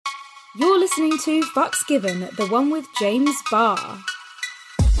You're listening to Fucks Given, the one with James Barr.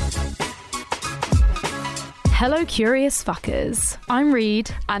 Hello, curious fuckers. I'm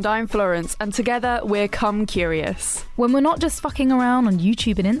Reed. And I'm Florence, and together we're Come Curious. When we're not just fucking around on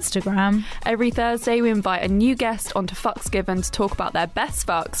YouTube and Instagram. Every Thursday we invite a new guest onto Fucks Given to talk about their best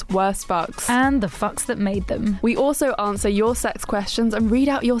fucks, worst fucks, and the fucks that made them. We also answer your sex questions and read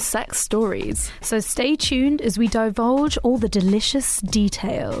out your sex stories. So stay tuned as we divulge all the delicious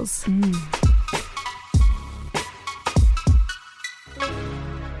details.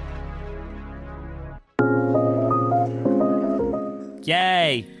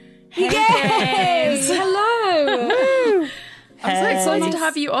 Yay! Yes! Hello! I'm so excited to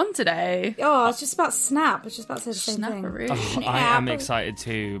have you on today. Oh, I was just about snap. I was just about to say the same thing. Snapperoo. I am excited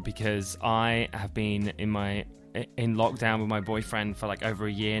too because I have been in lockdown with my boyfriend for like over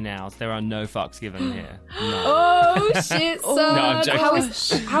a year now. So there are no fucks given here. No. Oh shit, son! No, I'm joking.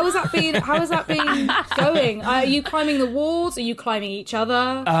 How has that been going? Are you climbing the walls? Are you climbing each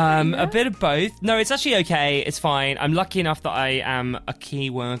other? A bit of both. No, it's actually okay. It's fine. I'm lucky enough that I am a key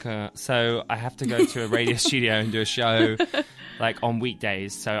worker, so I have to go to a radio studio and do a show like on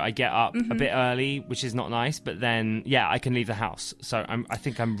weekdays. So I get up a bit early, which is not nice, but then I can leave the house. So I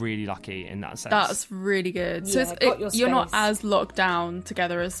think I'm really lucky in that sense. That's really good. So you're not as locked down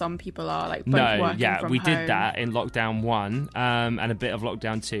together as some people are, like both working from we home. did that in lockdown 1 and a bit of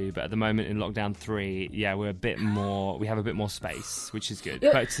lockdown 2, but at the moment in lockdown 3 we have a bit more space, which is good.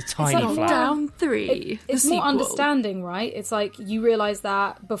 But it's a tiny like flat. Lockdown 3. It's more understanding, right? It's like you realise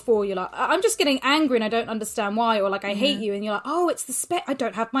that before you're like, I'm just getting angry and I don't understand why, or like I hate you, and you're like, oh, it's the space. I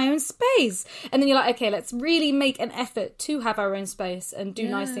don't have my own space, and then you're like, okay, let's really make an effort to have our own space and do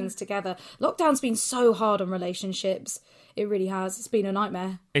nice things together. Lockdown's been so hard on relationships. It really has. It's been a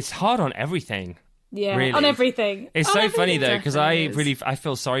nightmare. It's hard on everything. Yeah, really. on everything. It's on so everything. funny though, because I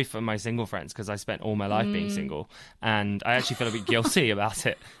feel sorry for my single friends because I spent all my life being single, and I actually feel a bit guilty about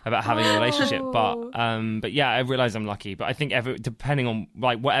it, about having a relationship. But yeah, I realise I'm lucky. But I think depending on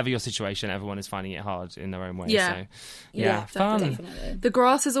like whatever your situation, everyone is finding it hard in their own way. Yeah. So, fun. Definitely. The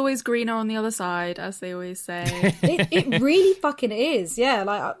grass is always greener on the other side, as they always say. It really fucking is. Yeah,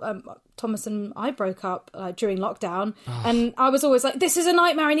 like Thomas and I broke up during lockdown, and I was always like, "This is a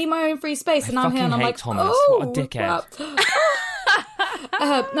nightmare. I need my own free space." And I'm here, and I'm like, Thomas. "Oh, what a dickhead!"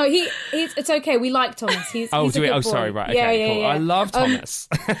 No, it's okay. We like Thomas. He's a good boy. Sorry, right? Okay, cool. Yeah. I love Thomas.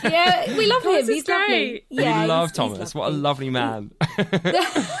 Yeah, we love him. He's great. lovely. Yeah, we love he's Thomas. What a lovely man.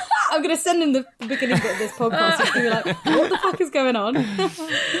 I'm going to send him the beginning bit of this podcast. He's going to be like, what the fuck is going on?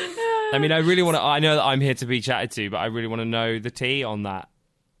 I mean, I know that I'm here to be chatted to, but I really want to know the tea on that.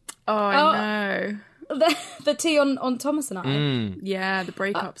 Oh, I know. The tea on Thomas and I. Yeah, the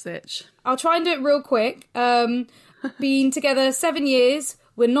breakups itch. I'll try and do it real quick. Been together 7 years.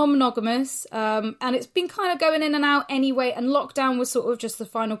 We're non-monogamous, and it's been kind of going in and out anyway, and lockdown was sort of just the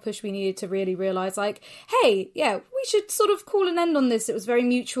final push we needed to really realise, like, hey, yeah, we should sort of call an end on this. It was very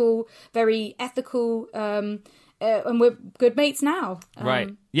mutual, very ethical, and we're good mates now. Right.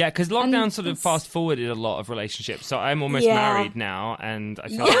 Yeah, because lockdown sort of fast-forwarded a lot of relationships. So I'm almost married now, and I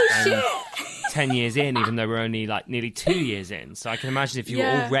feel like I'm 10 years in, even though we're only like nearly 2 years in. So I can imagine if you were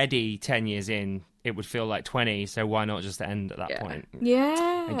already 10 years in, it would feel like 20, so why not just end at that point?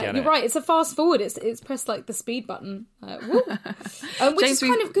 Yeah, you're right. It's a fast forward. It's pressed like the speed button, which James, is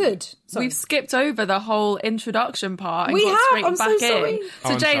kind of good. Sorry. We've skipped over the whole introduction part and We got have. straight I'm back so sorry. in.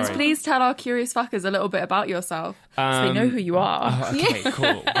 So James, please tell our curious fuckers a little bit about yourself so they know who you are. Okay,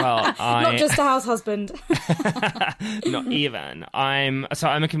 cool. Well, not just a house husband. Not even. I'm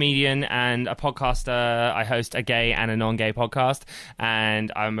a comedian and a podcaster. I host a gay and a non-gay podcast,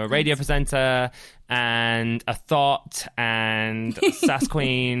 and I'm a radio presenter and a thought and a sass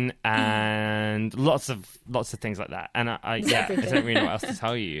queen and lots of things like that. And I don't really know what else to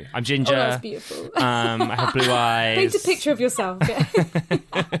tell you. I'm ginger. Oh, that's beautiful. I have blue eyes. Paint a picture of yourself.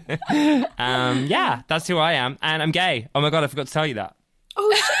 Yeah, that's who I am, and I'm gay. Oh my god, I forgot to tell you that.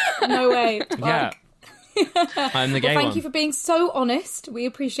 Oh shit! No way. Yeah. I'm the gay one. Thank you for being so honest. We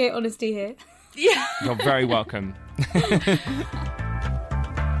appreciate honesty here. Yeah. You're very welcome.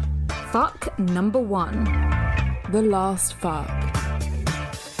 Fuck number 1. The last fuck.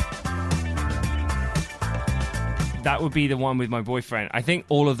 That would be the one with my boyfriend. I think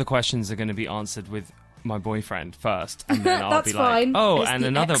all of the questions are going to be answered with my boyfriend first, and then I'll be like, fine. oh, It's and the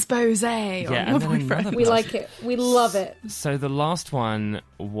another expose on and your then boyfriend. another We person. like it. We love it. So the last one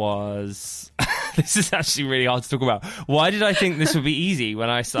was this is actually really hard to talk about. Why did I think this would be easy when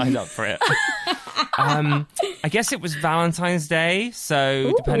I signed up for it? I guess it was Valentine's Day,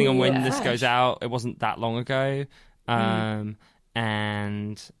 so depending on when this goes out, it wasn't that long ago.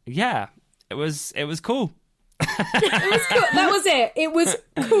 and yeah, it was cool. It was cool. That was it. It was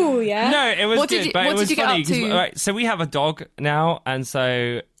cool, yeah? No, it was good, but it was funny. Right, so we have a dog now, and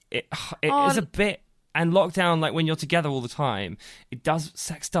so it is a bit... And lockdown, like when you're together all the time,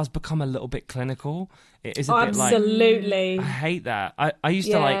 sex does become a little bit clinical. It is a bit like... Absolutely. I hate that. I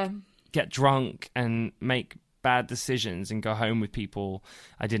used to like get drunk and make bad decisions and go home with people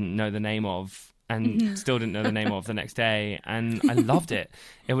I didn't know the name of and still didn't know the name of the next day. And I loved it.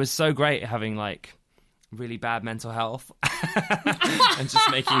 It was so great having like really bad mental health and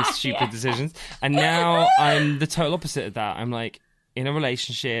just making stupid decisions. And now I'm the total opposite of that. I'm like in a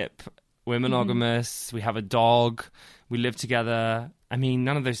relationship... We're monogamous. We have a dog. We live together. I mean,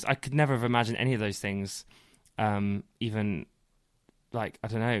 none of those... I could never have imagined any of those things, even, like, I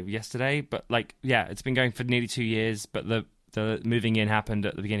don't know, yesterday. But, like, yeah, it's been going for nearly 2 years, but the moving in happened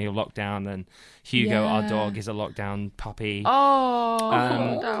at the beginning of lockdown, and Hugo, our dog, is a lockdown puppy. Oh,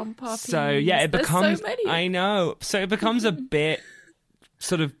 lockdown puppy. So, yeah, it becomes... so many. I know. So it becomes a bit...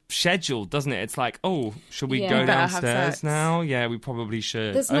 sort of scheduled, doesn't it? It's like, oh, should we go downstairs now? Yeah, we probably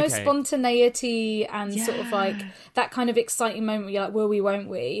should. There's no spontaneity and sort of like that kind of exciting moment where you're like, will we, won't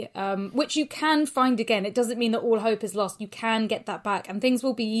we? Which you can find again. It doesn't mean that all hope is lost. You can get that back, and things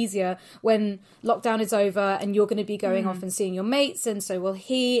will be easier when lockdown is over and you're going to be going off and seeing your mates, and so will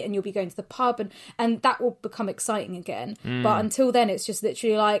he, and you'll be going to the pub, and that will become exciting again. But until then, it's just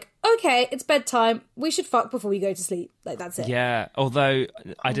literally like, okay, it's bedtime. We should fuck before we go to sleep. Like, that's it. Yeah, although...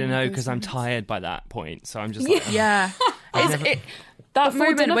 I don't know, because I'm tired by that point, so I'm just like... Yeah. That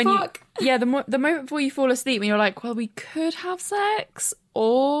moment when fuck? The moment before you fall asleep and you're like, well, we could have sex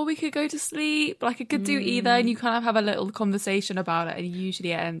or we could go to sleep. Like, I could do either, and you kind of have a little conversation about it, and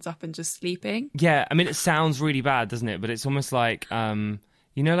usually it ends up in just sleeping. Yeah, I mean, it sounds really bad, doesn't it? But it's almost like,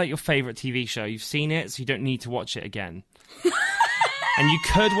 you know, like your favourite TV show, you've seen it, so you don't need to watch it again. And you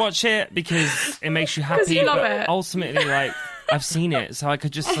could watch it because it makes you happy, you love but it. Ultimately, like... I've seen it, so I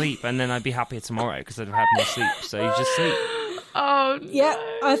could just sleep, and then I'd be happier tomorrow because I'd have had more sleep. So you just sleep. Oh, no. Yeah,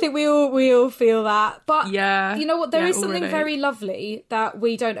 I think we all feel that. But you know what? There is something already. very lovely that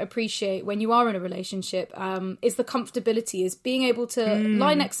we don't appreciate when you are in a relationship. Is the comfortability, is being able to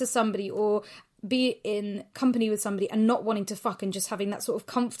lie next to somebody or be in company with somebody and not wanting to fuck, and just having that sort of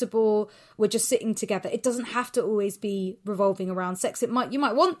comfortable, we're just sitting together. It doesn't have to always be revolving around sex. You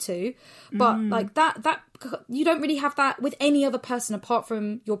might want to, but like that you don't really have that with any other person apart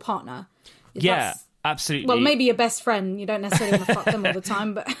from your partner. Absolutely. Well, maybe your best friend. You don't necessarily want to fuck them all the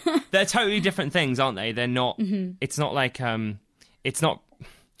time, but they're totally different things, aren't they? They're not. It's not like it's not.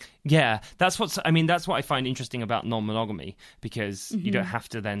 Yeah, that's what I find interesting about non-monogamy, because you don't have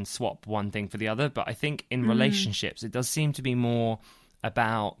to then swap one thing for the other. But I think in relationships, it does seem to be more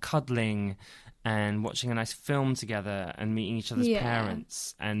about cuddling and watching a nice film together and meeting each other's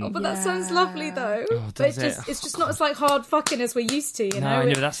parents. And but that sounds lovely though. It's just not as like hard fucking as we're used to, you know. I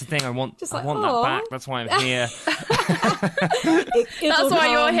know, that's the thing. I want that back. That's why I'm here. That's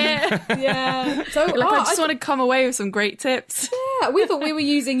why you're here. Yeah. So I just want to come away with some great tips. Yeah, we thought we were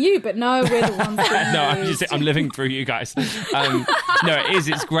using you, but no, we're the ones that I'm living through you guys. No,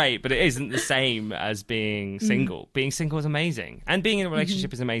 it's great, but it isn't the same as being single. Being single is amazing, and being in a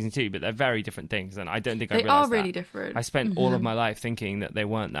relationship is amazing too, but they're very different things, and I don't think I realised that. They are really different. I spent all of my life thinking that they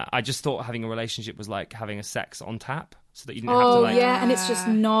weren't that. I just thought having a relationship was like having a sex on tap, so that you didn't have to like... and it's just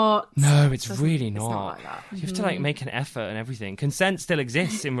not. No, it's really not. It's not like that. You have to like make an effort and everything. Consent still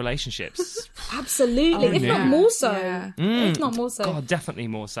exists in relationships. Absolutely, if not more so. Yeah. If not more so. God, definitely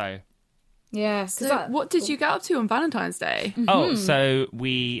more so. Yeah. So what did you get up to on Valentine's Day? Oh, so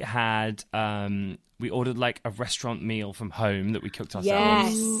we had... we ordered like a restaurant meal from home that we cooked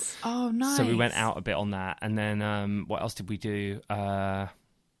ourselves. Yes. Oh, nice. So we went out a bit on that. And then what else did we do? Why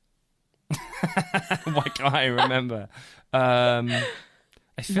can't I remember? I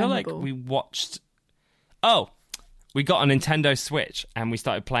feel like we watched... Oh, we got a Nintendo Switch and we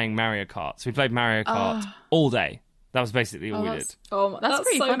started playing Mario Kart. So we played Mario Kart all day. That was basically all we did. Oh, that's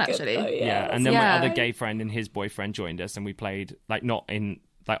pretty so fun, good, actually. though, Yeah, and then my other gay friend and his boyfriend joined us, and we played, like, not in...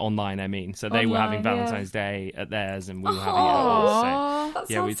 like online, I mean. So they were having Valentine's Day at theirs, and we were having it at ours. So, that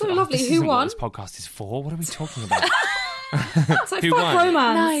sounds so lovely. This Who isn't won? What this podcast is for? What are we talking about? It's like Who fuck won?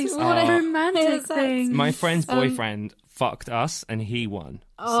 romance. Nice. What a romantic sex. thing. My friend's boyfriend fucked us, and he won.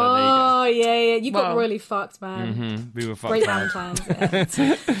 So Oh, there you yeah. You got really fucked, man. go. Mm-hmm. We were fucked. Great Valentine's. Yeah.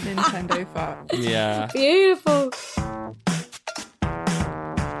 Nintendo fuck. Yeah. Beautiful.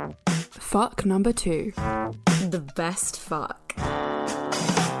 Fuck number 2. The best fuck.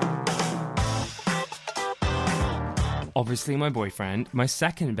 Obviously, my boyfriend. My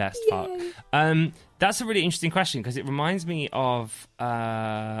second best fuck. That's a really interesting question because it reminds me of.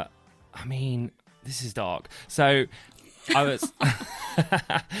 This is dark. So, I was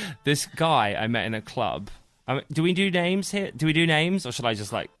this guy I met in a club. Do we do names here? Do we do names, or should I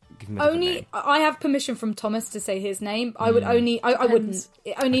just like give him a different name? I have permission from Thomas to say his name. I would only. I wouldn't.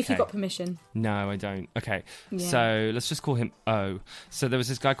 Only if you got permission. No, I don't. Okay, so let's just call him O. So there was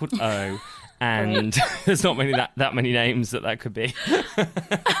this guy called O, and there's not that many names that could be.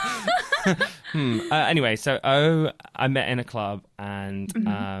 Anyway, so O, I met in a club,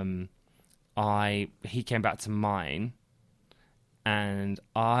 and he came back to mine, and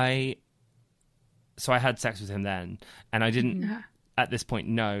I had sex with him then, and I didn't at this point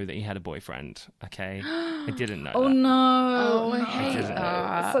know that he had a boyfriend. Okay, I didn't know. Oh that. No! I hate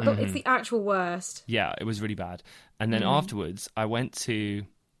that. It's the actual worst. Yeah, it was really bad. And then afterwards, I went to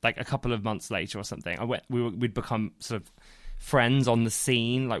like a couple of months later or something. We'd become sort of friends on the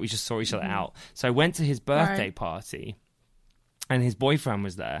scene, like we just saw each other out. So I went to his birthday party, and his boyfriend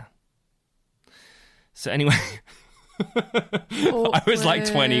was there. So anyway, I was like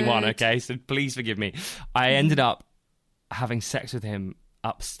 21, okay? So please forgive me. I ended up having sex with him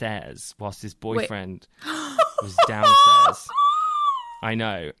upstairs whilst his boyfriend was downstairs. I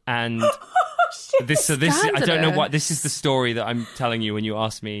know. And this I don't know what, this is the story that I'm telling you when you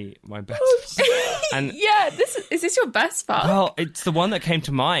ask me my best. And is this your best part? Well, it's the one that came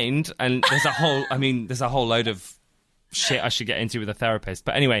to mind, and there's a whole load of shit I should get into with a therapist.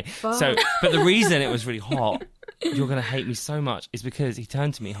 But anyway, but the reason it was really hot, you're going to hate me so much, is because he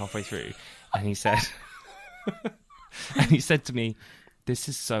turned to me halfway through and he said, to me, "This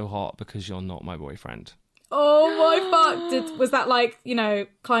is so hot because you're not my boyfriend." Oh my fuck! Was that like,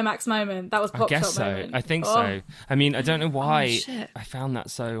 climax moment? That was pop shot moment. I think so. I mean, I don't know why I found that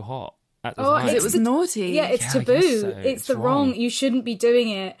so hot. Because it was naughty. Yeah, it's taboo. So. It's the wrong. You shouldn't be doing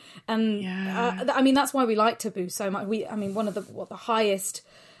it. And that's why we like taboo so much. One of the highest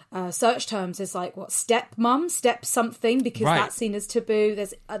search terms is like step mum, step something, because that's seen as taboo.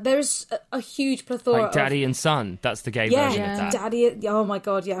 There's a huge plethora like daddy and son. That's the gay version of that. Daddy. Oh my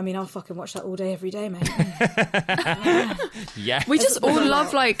god, yeah. I mean, I'll fucking watch that all day, every day, mate. Yeah. We just all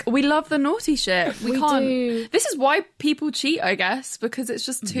love we love the naughty shit. We can't. Do. This is why people cheat, I guess, because it's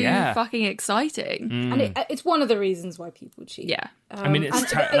just too fucking exciting. And it's one of the reasons why people cheat. Yeah. I mean,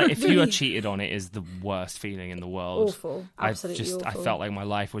 if you are cheated on, it is the worst feeling in the world. Awful. Absolutely awful. I felt like my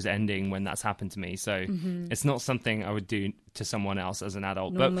life was ending when that's happened to me. So it's not something I would do to someone else as an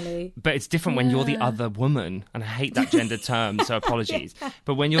adult. Normally. But it's different when you're the other woman. And I hate that gender term, so apologies.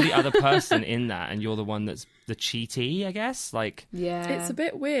 But when you're the other person in that and you're the one that's the cheatee, I guess, like... Yeah. It's a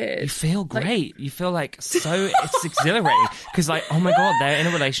bit weird. You feel great. You feel like it's exhilarating. Because like, oh my God, they're in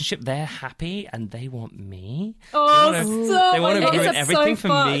a relationship, they're happy, and they want me. Oh, they want to ruin everything for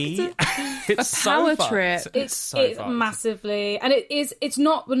me. It's a power so trip. It's massively, and it's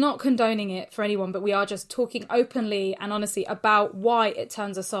not, we're not condoning it for anyone, but we are just talking openly and honestly about why it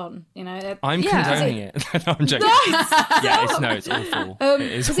turns us on. I'm condoning it. No, I'm joking.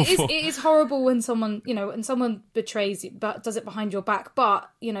 It's awful. It is horrible when someone betrays you, but does it behind your back. But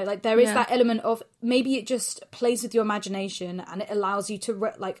there is that element of maybe it just plays with your imagination and it allows you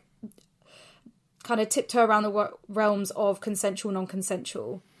to kind of tiptoe around the realms of consensual,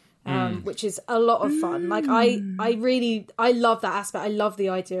 non-consensual. Which is a lot of fun. Like I love that aspect. I love the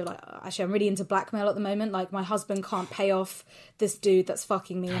idea. Like, actually, I'm really into blackmail at the moment. Like, my husband can't pay off this dude that's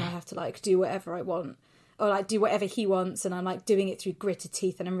fucking me, and I have to do whatever I want, or do whatever he wants, and I'm doing it through gritted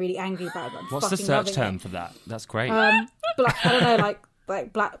teeth, and I'm really angry about it. What's the search term for that? That's great. I don't know, like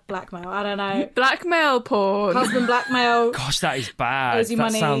blackmail. I don't know. Blackmail porn. Husband blackmail. Gosh, that is bad. It's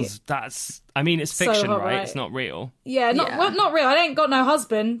fiction, hot, right? It's not real. Yeah, not real. I ain't got no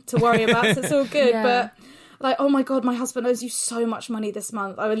husband to worry about, so it's all good. But oh my God, my husband owes you so much money this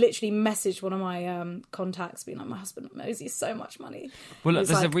month. I would literally message one of my contacts being like, my husband owes you so much money. Well, look,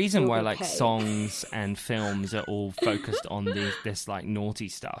 there's a reason why songs and films are all focused on this naughty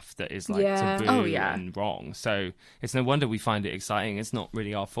stuff that is taboo and wrong. So it's no wonder we find it exciting. It's not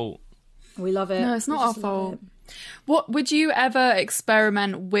really our fault. We love it. No, it's not our fault. What would you ever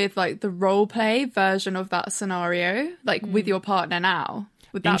experiment with, the role play version of that scenario, with your partner now?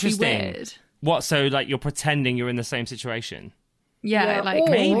 Would that be weird? What? So you're pretending you're in the same situation? Yeah, like,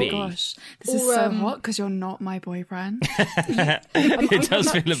 maybe. Oh gosh, this is so hot because you're not my boyfriend. It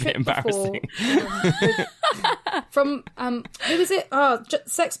does feel a bit embarrassing. From who was it?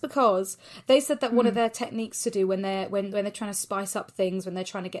 Sex Because they said that one of their techniques to do when they're trying to spice up things, when they're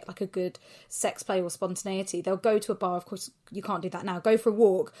trying to get like a good sex play or spontaneity, they'll go to a bar. Of course, you can't do that now. Go for a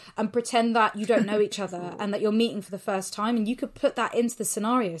walk and pretend that you don't know each other and that you're meeting for the first time, and you could put that into the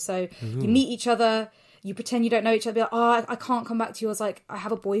scenario. So you meet each other. You pretend you don't know each other, be like, oh, I can't come back to you. I was like, I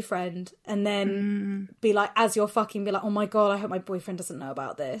have a boyfriend. And then be like, as you're fucking, be like, oh my God, I hope my boyfriend doesn't know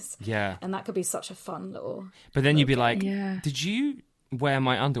about this. Yeah. And that could be such a fun little... But then you'd be like, did you wear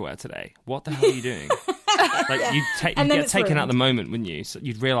my underwear today? What the hell are you doing? Like, you'd get taken out the moment, wouldn't you? So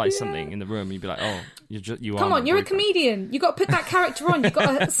you'd realise something in the room. You'd be like, oh, you are. Come on, you're a comedian. You got to put that character on. You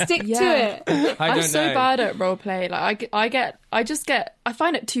got to stick to it. I'm so bad at role play. Like, I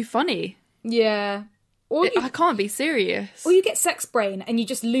find it too funny. Yeah. I can't be serious. Or you get sex brain and you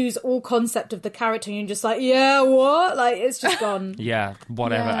just lose all concept of the character and you're just like, yeah, what? Like, it's just gone. Yeah,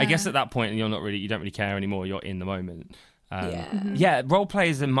 whatever. Yeah. I guess at that point you don't really care anymore. You're in the moment. Yeah, role play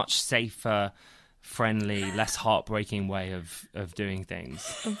is a much safer, friendly, less heartbreaking way of doing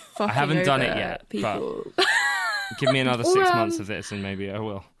things. I haven't done it yet, people. But give me another 6 months of this and maybe I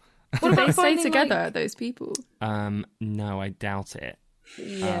will. What about they stay together, those people? No, I doubt it.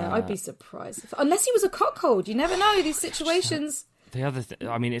 Yeah, I'd be surprised. Unless he was a cuckold. You never know, these situations. The other thing,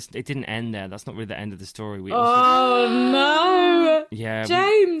 I mean, it didn't end there. That's not really the end of the story. No! Yeah,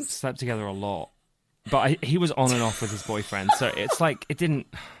 James! We slept together a lot. But he was on and off with his boyfriend, so it's like,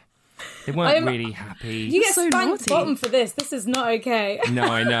 they weren't really happy. You get spanked bottom for this. This is not okay. No,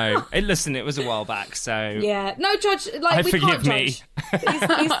 I know. Listen, it was a while back, so... Yeah. No, judge... Like, we can't judge. These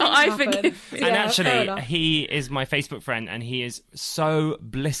things I forgive me. And actually, he is my Facebook friend, and he is so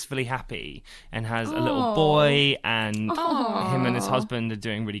blissfully happy and has a little boy, and him and his husband are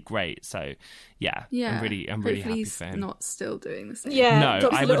doing really great. So, yeah. I'm really happy for him. He's not still doing the same. Yeah, no,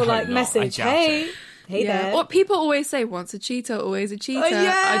 drops a little like message. Hey there. What people always say, once a cheater, always a cheater.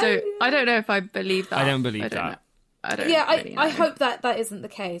 I don't know if I believe that. I don't believe that. I hope that isn't the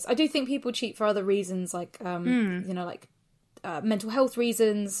case. I do think people cheat for other reasons, like mental health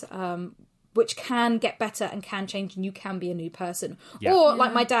reasons, which can get better and can change, and you can be a new person. Yeah. Or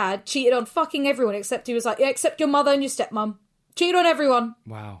like my dad cheated on fucking everyone, except he was like, except your mother and your stepmom. Cheated on everyone.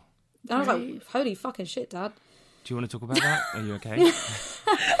 Wow. And I was like, holy fucking shit, Dad. Do you want to talk about that? Are you okay?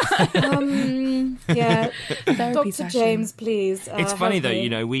 Yeah. Dr. James, please. It's funny though,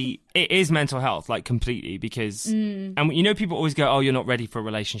 it is mental health, like completely, because, and people always go, oh, you're not ready for a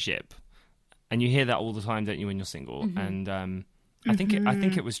relationship. And you hear that all the time, don't you, when you're single? Mm-hmm. And I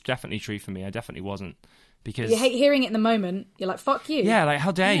think it was definitely true for me. I definitely wasn't, because you hate hearing it in the moment. You're like, fuck you. Yeah, like,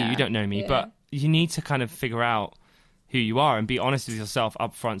 how dare you? You don't know me. Yeah. But you need to kind of figure out who you are and be honest with yourself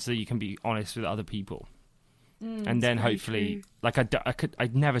up front so that you can be honest with other people. And then hopefully, like,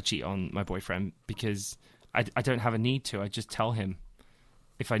 I'd never cheat on my boyfriend because I don't have a need to. I just tell him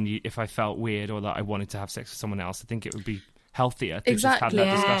if I felt weird or that I wanted to have sex with someone else. I think it would be healthier to just have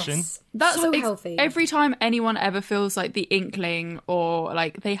that discussion. That's so healthy. Every time anyone ever feels like the inkling or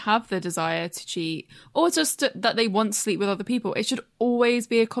like they have the desire to cheat or just that they want to sleep with other people, it should always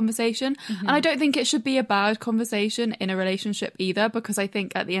be a conversation. And I don't think it should be a bad conversation in a relationship either, because I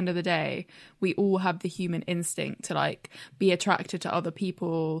think at the end of the day we all have the human instinct to like be attracted to other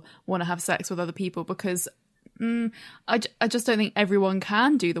people, want to have sex with other people, because I just don't think everyone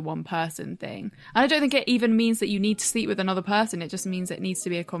can do the one person thing. And I don't think it even means that you need to sleep with another person. It just means it needs to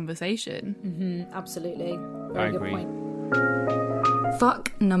be a conversation. Absolutely. Very good point.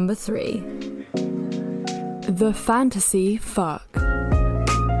 Fuck number 3. The fantasy fuck.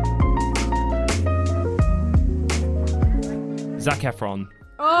 Zac Efron.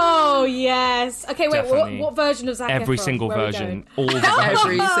 Oh, yes. Okay, wait, what version of Zac Efron? Every single version. All the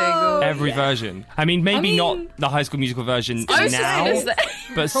versions. Every version. I mean, maybe not the High School Musical version now,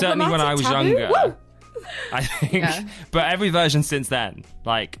 but certainly when I was younger. Woo! I think. Yeah. But every version since then.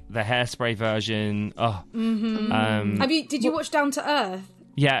 Like, the Hairspray version. Did you watch Down to Earth?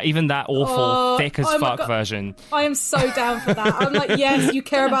 Yeah, even that awful, thick as fuck version. I am so down for that. I'm like, yes, you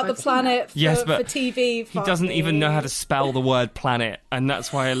care about the planet for TV. He doesn't even know how to spell the word planet, and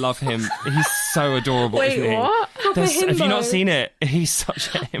that's why I love him. He's so adorable. Wait, isn't he? What? Have you not seen it? He's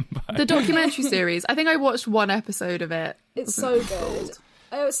such a himbo. The documentary series. I think I watched one episode of it. It's so good.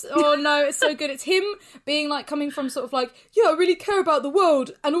 It's so good. It's him being like, coming from sort of like, I really care about the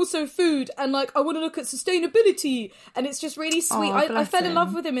world and also food, and like I want to look at sustainability, and it's just really sweet. I fell in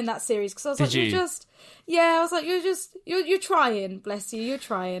love with him in that series because I was like, you're trying, bless you, you're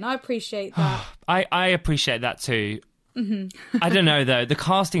trying. I appreciate that. I appreciate that too. I don't know though. The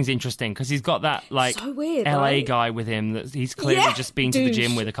casting's interesting because he's got that like So weird, LA right? guy with him that he's clearly just been to the douche.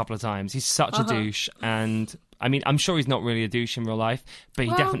 gym with a couple of times. He's such a douche, and I mean, I'm sure he's not really a douche in real life, but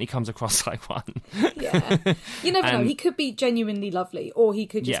he definitely comes across like one. Yeah. You never know. And- He could be genuinely lovely, or he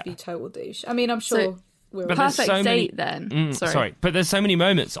could just Yeah. be total douche. I mean, I'm sure So- we're But all- there's Perfect so many- date then. Sorry, but there's so many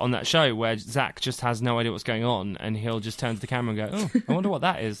moments on that show where Zach just has no idea what's going on, and he'll just turn to the camera and go, "Oh, I wonder what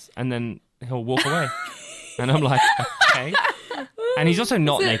that is," and then he'll walk away, and I'm like, "Okay." And he's also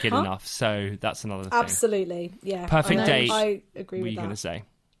not naked enough, so that's another thing. Absolutely. Yeah. Perfect I date. I agree What are with you that. going to say?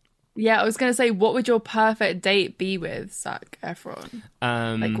 Yeah, I was going to say, what would your perfect date be with Zac Efron?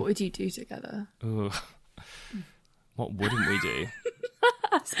 Um, Like, what would you do together? ooh. What wouldn't we do?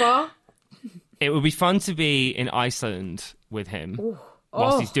 Spa? It would be fun to be in Iceland with him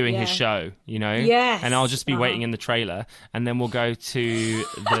whilst he's doing his show, you know? Yes. And I'll just be waiting in the trailer, and then we'll go to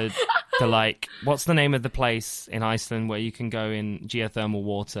the like, what's the name of the place in Iceland where you can go in geothermal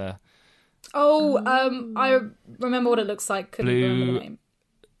water? Oh, I remember what it looks like. Couldn't remember the name.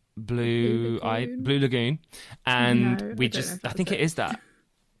 Blue Lagoon. And No, we I don't know just, if I that's think it is that.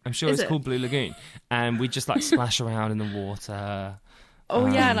 I'm sure Is it's it? called Blue Lagoon. And we just like splash around in the water. Oh,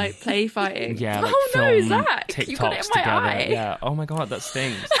 yeah, like play fighting. Yeah, like oh, no, film Zach, TikToks you got it in my together. eye. Yeah. Oh my god, that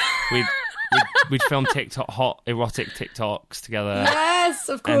stings. We'd film hot erotic TikToks together, Yes,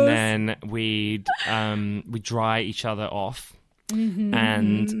 of course. and then we'd dry each other off,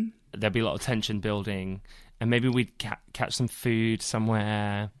 and there'd be a lot of tension building, and maybe we'd catch some food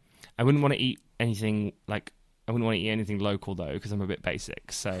somewhere. I wouldn't want to eat anything local though, because I'm a bit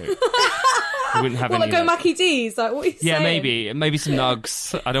basic, so. We wouldn't have Well, any. like go Mackie D's. Like, what are you Yeah, saying? maybe some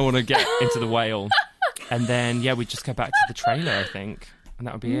nugs. I don't want to get into the whale. And then we'd just go back to the trailer, I think, and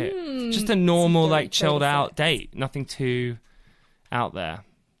that would be it. Just a normal, very like chilled trailer out sex. date, nothing too out there.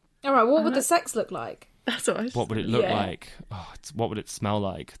 All right, what would the sex look like? That's what I was What would it look Yeah. like? Oh, what would it smell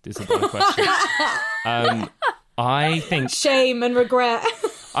like? Is a better question. I think Shame and regret.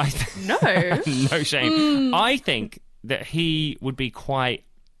 No. no shame. I think that he would be quite.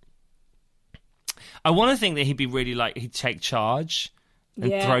 I want to think that he'd be really like he'd take charge and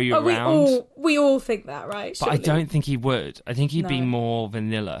throw you Oh, around. We all think that, right? But I Surely. don't think he would. I think he'd be No. more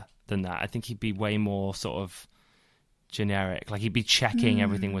vanilla than that. I think he'd be way more sort of generic. Like he'd be checking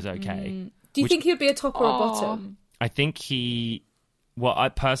everything was okay. Do you think he'd be a top or a bottom? I think he. Well, I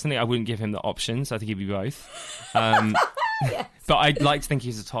wouldn't give him the options. I think he'd be both. But I'd like to think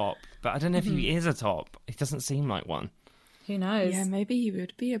he's a top. But I don't know if he is a top. He doesn't seem like one. Who knows? Yeah, maybe he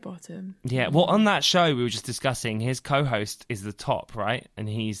would be a bottom. Yeah. Well, on that show we were just discussing, his co-host is the top, right? And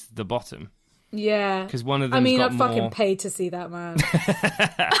he's the bottom. Yeah. Because one of I them's mean, got I'd fucking more... pay to see that, man.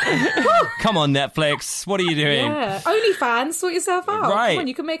 Come on, Netflix. What are you doing? Yeah. OnlyFans, sort yourself out. Right. Come on,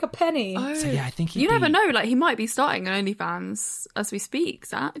 you can make a penny. Oh, So yeah, I think he'd you never be- know. Like, he might be starting an OnlyFans as we speak,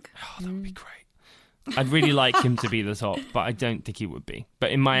 Zach. Oh, that would be great. I'd really like him to be the top, but I don't think he would be.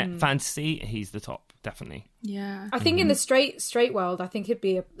 But in my fantasy, he's the top, definitely. Yeah. I think in the straight world, I think he'd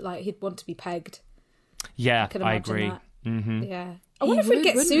be he'd want to be pegged. Yeah, could I imagine agree. that. Yeah. I wonder if we'd would,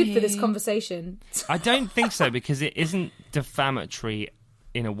 get wouldn't sued for this he? conversation. I don't think so, because it isn't defamatory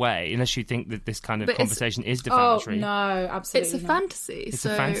in a way, unless you think that this kind of But it's- conversation is Oh defamatory. no, absolutely. It's a not. fantasy. It's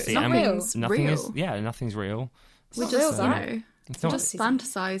so a fantasy. Nothing's Nothing real. is. Yeah, nothing's real. We're not just, real, you Zach. know, It's we're not. just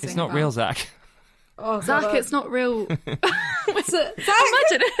fantasizing. It's not about- real, Zach. Oh, Zach, God, it's not real. Zach,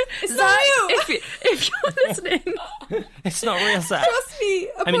 Imagine it. It's Zach, not real. if you're listening. It's not real, Zach. Trust me.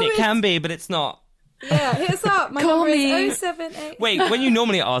 I mean, it promise. can be, but it's not. Yeah, hit us up. My Call number me. is 078. Wait, when you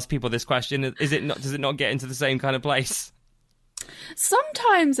normally ask people this question, is it not? Does it not get into the same kind of place?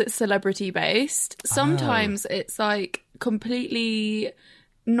 Sometimes it's celebrity based. Sometimes it's like completely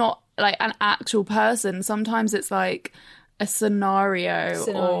not like an actual person. Sometimes it's like a scenario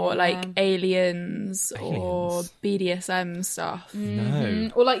or like yeah. aliens or Aliens? BDSM stuff.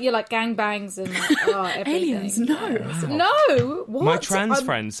 No. Or like gangbangs and everything. Aliens, no. No, what? My trans I'm-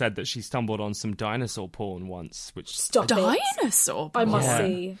 friend said that she stumbled on some dinosaur porn once, which Stop it. Dinosaur. I must Yeah.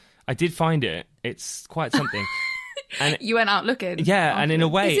 see. I did find it. It's quite something. And You went out looking. yeah, and in a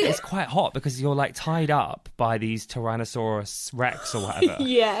way, Is it- it's quite hot because you're like tied up by these Tyrannosaurus Rex or whatever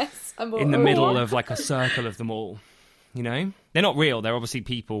Yes. in the middle of like a circle of them all. You know, they're not real. They're obviously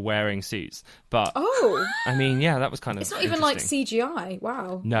people wearing suits. But Oh, I mean, yeah, that was kind of. it's not even like interesting. CGI.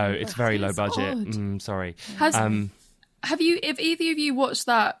 Wow. No, it's very low That's budget. odd. Sorry. Have if either of you watched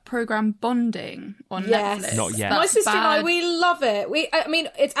that program Bonding on Yes. Netflix? Not yet. My That's sister and I, bad. we love it. I mean,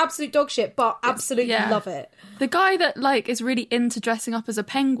 it's absolute dog shit, but absolutely yeah. love it. The guy that like is really into dressing up as a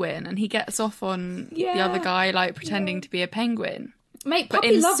penguin, and he gets off on the Yeah. other guy like pretending to be a penguin. Mate,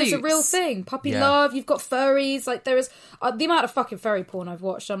 puppy love is a real thing. Puppy love, you've got furries. Like, there is the amount of fucking furry porn I've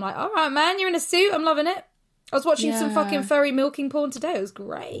watched. I'm like, all right, man, you're in a suit. I'm loving it. I was watching some fucking furry milking porn today. It was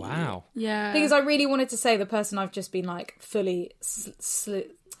great. Wow. Yeah. Because I really wanted to say the person I've just been like fully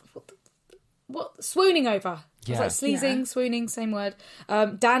swooning over. Yeah. It's like sleazing, swooning, same word.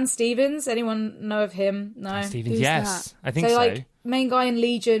 Dan Stevens, anyone know of him? No. Dan Stevens, Who's yes. that? I think so. Like, main guy in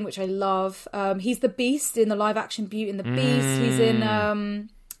Legion, which I love. He's the Beast in the live action Beauty and the Beast. He's in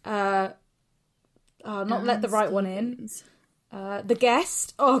not Let the Right One In. The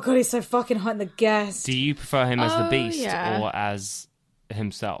Guest. Oh god, he's so fucking hot in The Guest. Do you prefer him as the Beast or as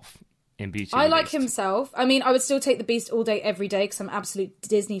himself in Beauty and I the like Beast? himself. I mean, I would still take the Beast all day, every day, because I'm an absolute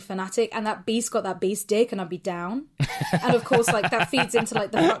Disney fanatic, and that Beast got that Beast dick, and I'd be down. And of course, like, that feeds into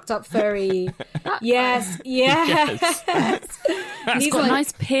like the fucked up furry. Yes. He's got like,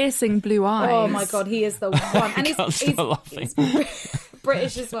 nice piercing blue eyes. oh my god, he is the one, and he's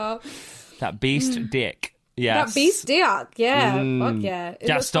British as well. That Beast dick. Yes. That Beast dick, yeah, fuck yeah. It looks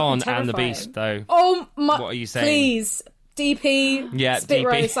Gaston fucking and the terrifying. Beast, though. Oh my! What are you saying? Please, DP, Yeah, spit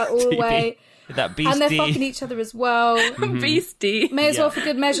DP. roast like all the DP. way. That Beast And they're D. fucking each other as well. Beastie. May as well for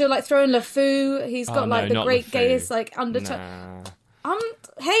good measure, like throwing LeFou. He's got like the not great LeFou. gayest like undertone.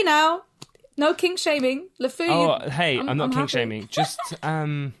 Hey now, no kink shaming. LeFou. Oh, hey, I'm not kink happy. shaming. Just, I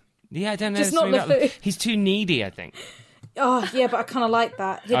don't know. Just something not about- LeFou. He's too needy, I think. Oh yeah, but I kind of like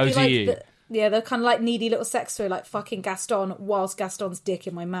that. He'd Oh, be do like you? the kind of like needy little sex toy, like fucking Gaston, whilst Gaston's dick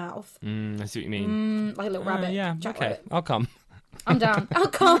in my mouth, I see what you mean. like a little rabbit. Yeah, Jack okay. rabbit. I'll come. I'm down. I'll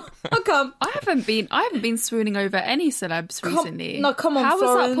come. I haven't been swooning over any celebs recently. Come on, How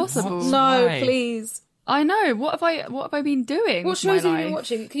Florence. is that possible? No, Why? please. I know. What have I been doing? What with shows my have you been life?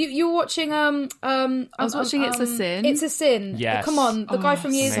 watching? You were watching I was watching It's a Sin. It's a Sin. Yes. Come on, the guy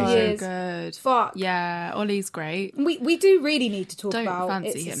from Years and amazing. Years. Good. Fuck. Yeah, Ollie's great. We do really need to talk Don't about fancy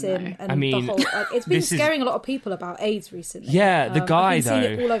It's a him, Sin though. and I mean, the whole. Like, it's been this is- scaring a lot of people about AIDS recently. Yeah, the guy, I've been seeing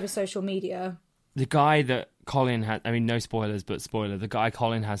though- it all over social media. The guy that Colin had, I mean, no spoilers, but spoiler, the guy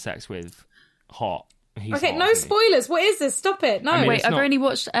Colin has sex with, hot. He's Okay, hot, no isn't he? spoilers. What is this? Stop it. No. I mean, Wait, it's I've not- only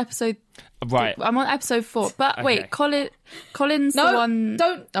watched episode. Right. I'm on episode 4. But Okay. wait, Colin's No, the one.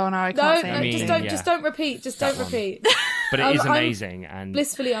 don't- Oh no, I no, can't say no, anything. just don't repeat. Just That don't one. repeat. But it is I'm amazing. And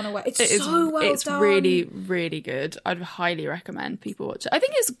Blissfully unaware. It's It is, so well it's done. really, really good. I'd highly recommend people watch it. I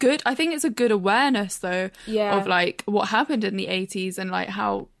think it's good. I think it's a good awareness, though, Yeah. of like what happened in the 80s and like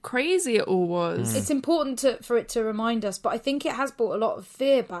how crazy it all was. It's important for it to remind us, but I think it has brought a lot of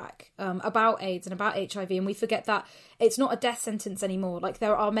fear back about AIDS and about HIV, and we forget that it's not a death sentence anymore. Like,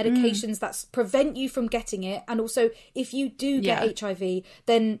 there are medications that prevent you from getting it, and also if you do get HIV,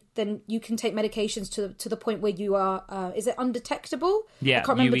 then you can take medications to the point where you are is it undetectable? yeah, I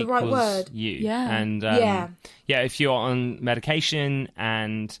can't remember you the right equals word. You. Yeah. And Yeah. if you're on medication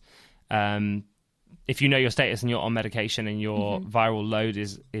and if you know your status and you're on medication and your viral load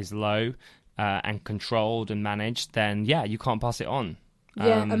is low and controlled and managed, then yeah, you can't pass it on.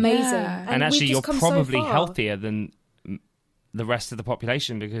 Yeah, amazing. Yeah. And we've actually, just you're come so probably far. healthier than the rest of the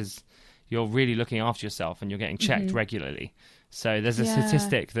population because you're really looking after yourself and you're getting checked regularly. So there's a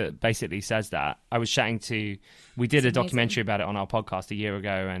statistic that basically says that. I was chatting to, we did a documentary about it on our podcast a year ago,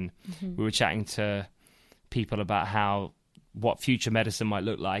 and we were chatting to people about what future medicine might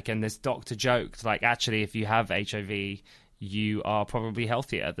look like. And this doctor joked, like, actually, if you have HIV, you are probably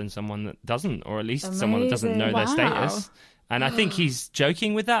healthier than someone that doesn't, or at least someone that doesn't know their status. And I think he's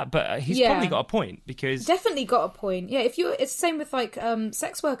joking with that, but he's probably got a point because Definitely got a point. Yeah, it's the same with like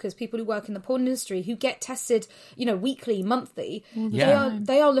sex workers, people who work in the porn industry who get tested, weekly, monthly.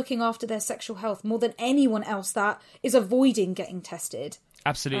 They are looking after their sexual health more than anyone else that is avoiding getting tested.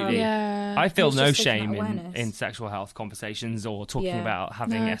 absolutely, I feel It's no just taking shame that awareness. in sexual health conversations or talking Yeah. about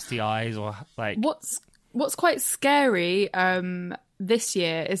having STIs or like. What's quite scary this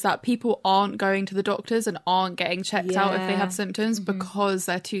year is that people aren't going to the doctors and aren't getting checked out if they have symptoms because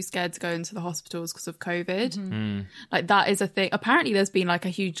they're too scared to go into the hospitals because of COVID. Like, that is a thing. Apparently there's been like a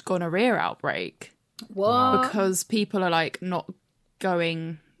huge gonorrhea outbreak What? because people are like not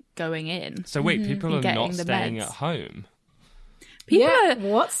going in. So wait, people are getting not the staying meds. at home. People Yeah, are,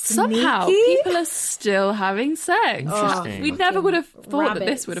 what? somehow Sneaky? people are still having sex. Interesting. We never would have thought that rabbits.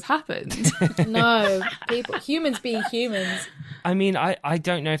 this would have happened. No, humans being humans. I mean, I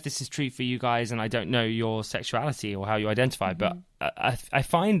don't know if this is true for you guys, and I don't know your sexuality or how you identify, but I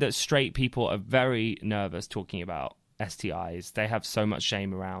find that straight people are very nervous talking about STIs. They have so much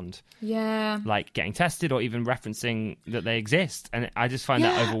shame around like getting tested or even referencing that they exist, and I just find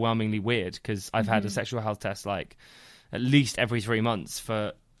that overwhelmingly weird because I've had a sexual health test like at least every 3 months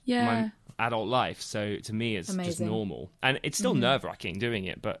for adult life. So to me, it's just normal. And it's still nerve-wracking doing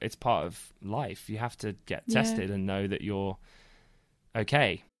it, but it's part of life. You have to get tested and know that you're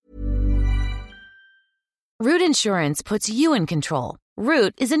okay. Root Insurance puts you in control.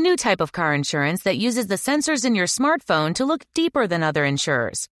 Root is a new type of car insurance that uses the sensors in your smartphone to look deeper than other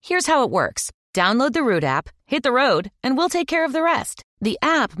insurers. Here's how it works. Download the Root app, hit the road, and we'll take care of the rest. The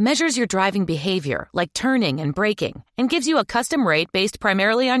app measures your driving behavior, like turning and braking, and gives you a custom rate based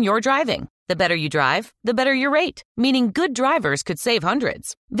primarily on your driving. The better you drive, the better your rate, meaning good drivers could save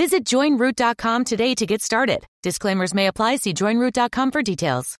hundreds. Visit joinroot.com today to get started. Disclaimers may apply. See joinroot.com for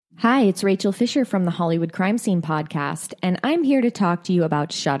details. Hi, it's Rachel Fisher from the Hollywood Crime Scene podcast, and I'm here to talk to you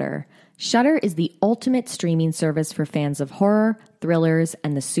about Shudder. Shudder is the ultimate streaming service for fans of horror, thrillers,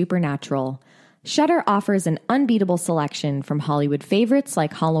 and the supernatural. Shudder offers an unbeatable selection from Hollywood favorites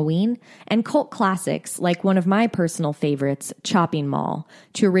like Halloween and cult classics like one of my personal favorites, Chopping Mall,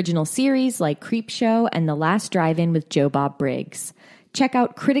 to original series like Creepshow and The Last Drive-In with Joe Bob Briggs. Check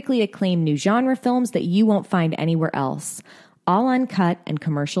out critically acclaimed new genre films that you won't find anywhere else, all uncut and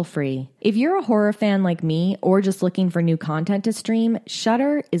commercial-free. If you're a horror fan like me or just looking for new content to stream,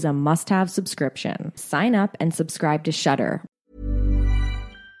 Shudder is a must-have subscription. Sign up and subscribe to Shudder.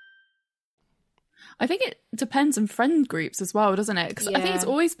 I think it depends on friend groups as well, doesn't it? Because I think it's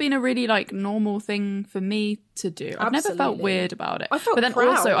always been a really like normal thing for me to do. I've never felt weird about it. I felt but then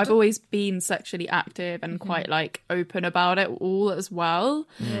proud. Also, I've always been sexually active and quite like open about it all as well.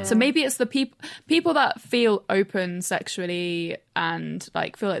 Yeah. So maybe it's the people that feel open sexually and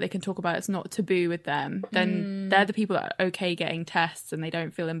like feel like they can talk about it, it's not taboo with them. Then they're the people that are okay getting tests and they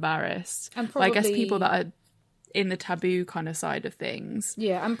don't feel embarrassed. And probably, I guess people that are in the taboo kind of side of things.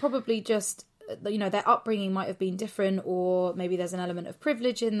 Yeah, and probably just, you know, their upbringing might have been different, or maybe there's an element of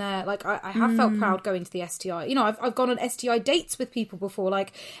privilege in there. Like I have felt proud going to the STI. You know, I've gone on STI dates with people before.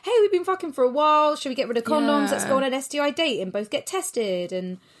 Like, hey, we've been fucking for a while. Should we get rid of condoms? Let's go on an STI date and both get tested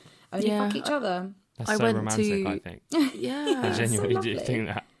and only fuck each other. That's so romantic, I think. Yeah, I genuinely do think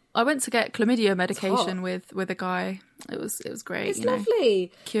that. I went to get chlamydia medication with a guy. It was great. It's lovely.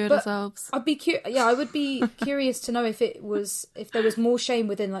 Cured ourselves. I would be curious to know if there was more shame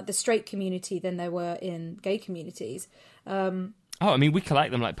within like the straight community than there were in gay communities. I mean, we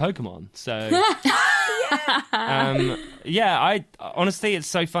collect them like Pokemon, so I honestly, it's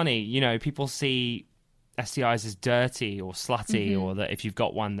so funny. You know, people see STIs as dirty or slutty, or that if you've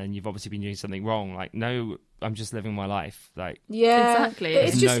got one, then you've obviously been doing something wrong. Like, no, I'm just living my life. Like, yeah, exactly.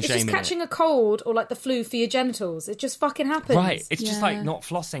 It's just catching a cold or like the flu for your genitals. It just fucking happens. Right. It's just like not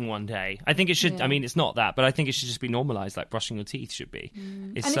flossing one day. I think it should. I mean, it's not that, but I think it should just be normalized, like brushing your teeth should be.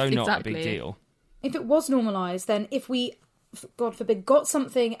 It's so not a big deal. If it was normalized, then if we, God forbid, got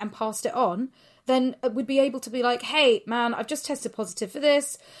something and passed it on, then we'd be able to be like, hey, man, I've just tested positive for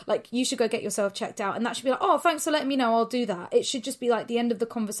this. Like, you should go get yourself checked out. And that should be like, oh, thanks for letting me know. I'll do that. It should just be like the end of the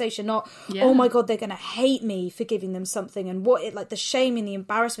conversation, not, oh my God, they're going to hate me for giving them something. And like the shame and the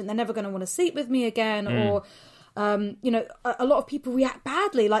embarrassment, they're never going to want to sleep with me again. Or, you know, a lot of people react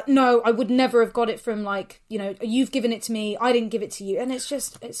badly. Like, no, I would never have got it from like, you know, you've given it to me. I didn't give it to you. And it's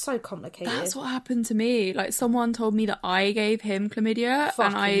so complicated. That's what happened to me. Like, someone told me that I gave him chlamydia,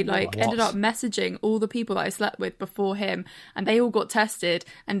 and I ended up messaging all the people that I slept with before him, and they all got tested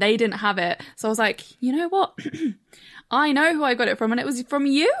and they didn't have it. So I was like, you know what? I know who I got it from, and it was from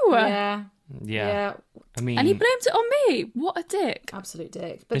you. Yeah. I mean, and he blamed it on me. What a dick. Absolute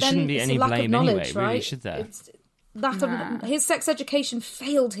dick. But there shouldn't be any blame anyway, really, should there? His sex education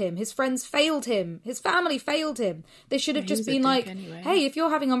failed him. His friends failed him. His family failed him. They should have just been like, hey, if you're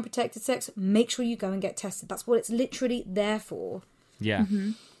having unprotected sex, make sure you go and get tested. That's what it's literally there for. Yeah.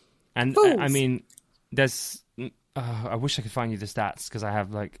 And I mean, there's... I wish I could find you the stats, because I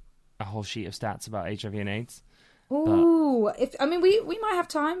have like a whole sheet of stats about HIV and AIDS. Ooh, we might have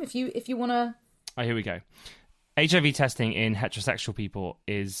time if you want to. Oh, here we go. HIV testing in heterosexual people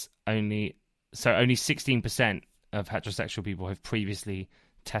is only 16% of heterosexual people have previously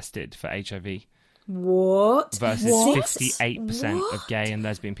tested for HIV. What? Versus 58% of gay and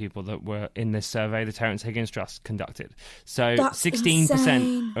lesbian people that were in this survey the Terence Higgins Trust conducted. So that's 16%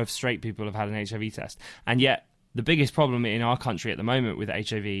 insane. Of straight people have had an HIV test, and yet. The biggest problem in our country at the moment with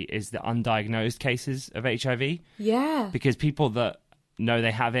HIV is the undiagnosed cases of HIV. Yeah. Because people that know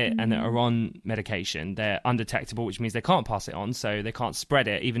they have it and that are on medication, they're undetectable, which means they can't pass it on, so they can't spread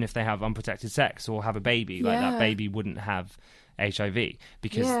it, even if they have unprotected sex or have a baby. Like, that baby wouldn't have HIV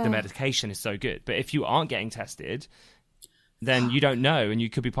because the medication is so good. But if you aren't getting tested, then you don't know, and you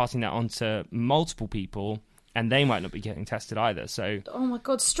could be passing that on to multiple people and they might not be getting tested either. So, oh my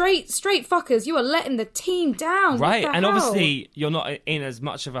god, straight fuckers, you are letting the team down, right? What the And hell? obviously, you're not in as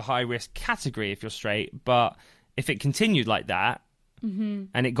much of a high risk category if you're straight. But if it continued like that and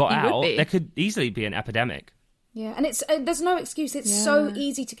it got out, there could easily be an epidemic. Yeah, and it's there's no excuse. It's so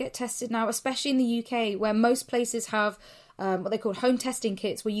easy to get tested now, especially in the UK, where most places have what they call home testing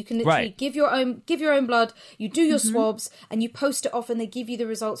kits, where you can literally give your own blood, you do your swabs, and you post it off, and they give you the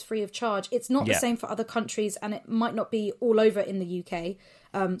results free of charge. It's not the same for other countries, and it might not be all over in the UK.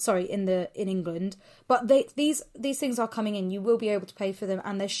 In England, but these things are coming in. You will be able to pay for them,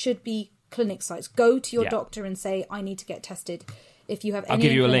 and there should be clinic sites. Go to your doctor and say, "I need to get tested." If you have any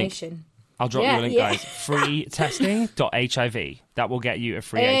A information. link. I'll drop you a link, guys. Freetesting.hiv. That will get you a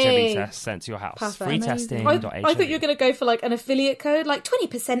free HIV test sent to your house. Perfect. Freetesting.hiv. I thought you were going to go for like an affiliate code, like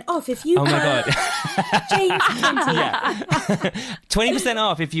 20% off if you. Oh my god, James 20. yeah, 20%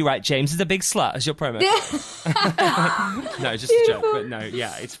 off if you write James is a big slut as your promo. No, just a joke. But no,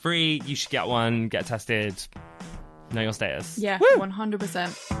 yeah, it's free. You should get one. Get tested. Know your status. Yeah, 100%.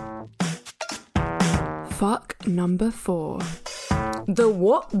 Fuck number 4. The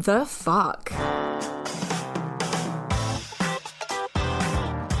what the fuck?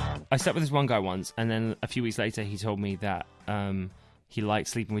 I slept with this one guy once, and then a few weeks later he told me that he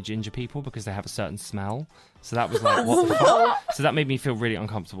likes sleeping with ginger people because they have a certain smell. So that was like, what the fuck? So that made me feel really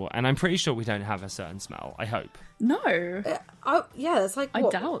uncomfortable. And I'm pretty sure we don't have a certain smell, I hope. No. Yeah, it's like, I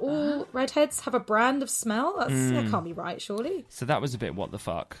what, doubt all that. redheads have a brand of smell? That can't be right, surely. So that was a bit what the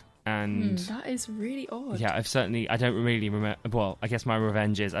fuck. And That is really odd. yeah, I don't really remember. Well, I guess my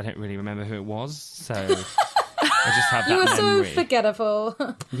revenge is I don't really remember who it was. So I just have that You were memory. so forgettable.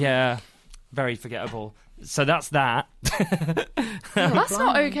 Yeah, very forgettable. So that's that. That's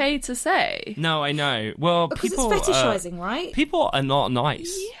not okay to say. No, I know. Well, Because people it's fetishizing, right? people are not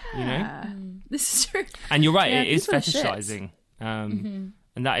nice. You know? This is true. And you're right, Yeah, it is people are shit. fetishizing. And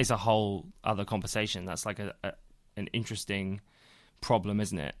that is a whole other conversation. That's like an interesting problem,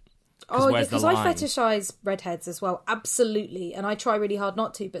 isn't it? Oh, yeah, where's the because I line? fetishize redheads as well, absolutely, and I try really hard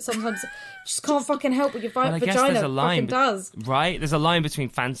not to, but sometimes you just can't fucking help what your Well, I guess vagina there's a line, fucking does. Right? There's a line between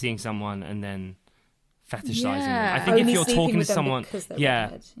fancying someone and then fetishizing them. Yeah. I think Only if you're sleeping talking to with them someone, because they're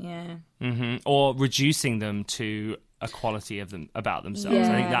yeah, redhead. or reducing them to a quality of them about themselves.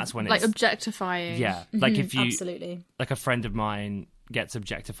 I think that's when it's Like objectifying. yeah, like if you Absolutely. like a friend of mine gets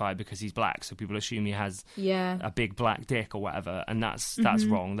objectified because he's black, so people assume he has Yeah. a big black dick or whatever, and that's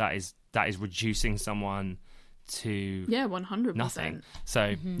wrong. That is reducing someone to 100%. nothing.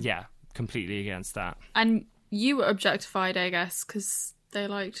 So yeah, completely against that. And you were objectified, I guess, because they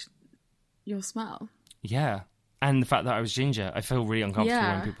liked your smell. Yeah. And the fact that I was ginger, I feel really uncomfortable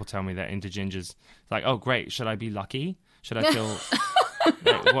Yeah. when people tell me they're into gingers. It's like, oh, great. Should I be lucky? Should I feel...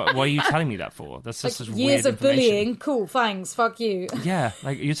 like, what are you telling me that for? That's just such Years weird of information. bullying. Cool, thanks. Fuck you. Yeah,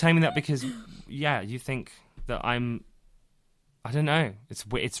 like you're telling me that because, yeah, you think that I'm... I don't know. It's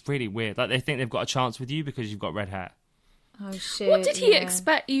really weird. Like they think they've got a chance with you because you've got red hair. Oh, shit. What did he yeah.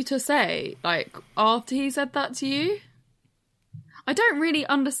 expect you to say, like, after he said that to you? I don't really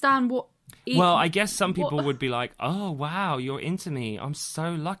understand what... Well, I guess some people would be like, oh, wow, you're into me. I'm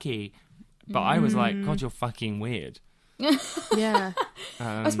so lucky. But I was like, God, you're fucking weird. Yeah.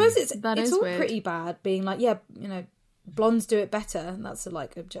 I suppose it's is all weird. pretty bad being like, yeah, you know, blondes do it better. And that's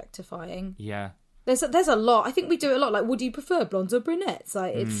like objectifying. Yeah. There's a lot. I think we do it a lot. Like, would you prefer blondes or brunettes?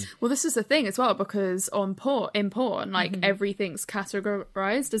 Like, it's Well, this is the thing as well, because in porn, like, everything's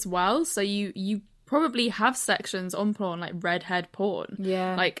categorized as well. So you probably have sections on porn, like redhead porn.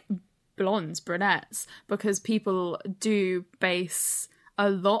 Yeah. Like blondes, brunettes, because people do base a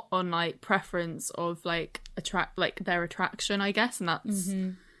lot on, like, preference of, like, their attraction, I guess. And that's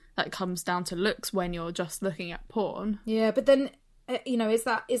that comes down to looks when you're just looking at porn. yeah. But then, you know, is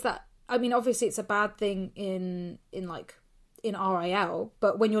that? I mean, obviously, it's a bad thing in RIL,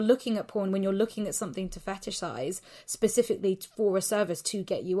 but when you're looking at porn, when you're looking at something to fetishize specifically for a service to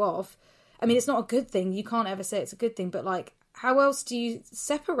get you off, I mean, it's not a good thing. You can't ever say it's a good thing, but like, how else do you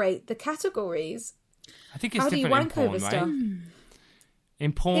separate the categories? I think it's How do you different in wank porn, over right? stuff?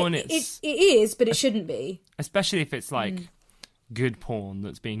 In porn, It it's... is, but it shouldn't be. Especially if it's like good porn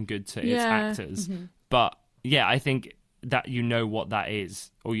that's being good to its Yeah. actors. But yeah, I think that you know what that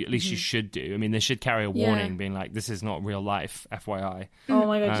is, or at least you should do. I mean, they should carry a warning being like, this is not real life, FYI. Oh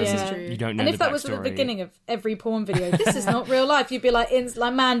my god, This is true. You don't know. And if that was at the beginning of every porn video, this is not real life, you'd be like,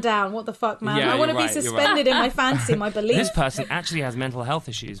 man down, what the fuck, man? Yeah, I want to you're be right, suspended in my fancy, my belief. This person actually has mental health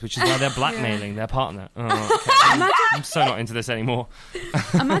issues, which is why they're blackmailing their partner. Oh, okay. I'm so not into this anymore.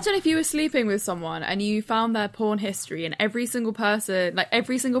 Imagine if you were sleeping with someone and you found their porn history, and every single person, like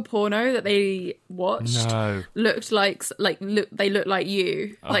every single porno that they watched, looked like they look like you.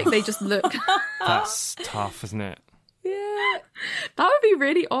 Like they just look. That's tough, isn't it? Yeah, that would be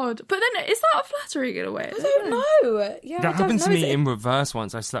really odd. But then, is that flattering in a way? I don't know. Yeah, that happened to me in reverse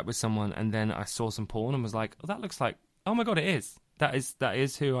once. I slept with someone and then I saw some porn and was like, "Oh, that looks like. Oh my god, it is. That is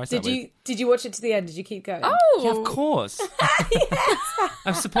who I slept with." Did you watch it to the end? Did you keep going? Oh, yeah, of course.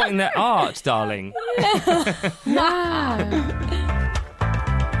 I'm supporting their art, darling. wow.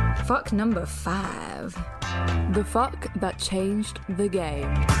 Fuck number 5. The fuck that changed the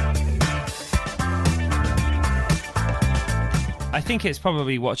game. I think it's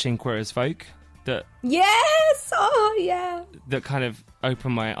probably watching Queer as Folk that Yes! Oh, yeah. that kind of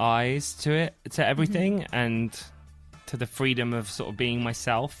opened my eyes to everything, and to the freedom of sort of being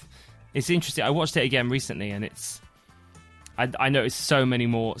myself. It's interesting. I watched it again recently, and I noticed so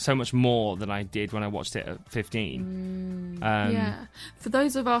much more than I did when I watched it at 15. Yeah. For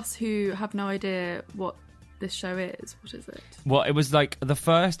those of us who have no idea what this show is, what is it? Well, it was like the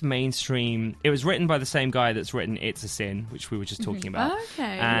first mainstream. It was written by the same guy that's written It's a Sin, which we were just talking about.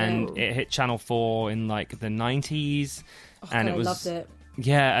 Okay. And it hit Channel 4 in like the 90s. And God, it was, I loved it.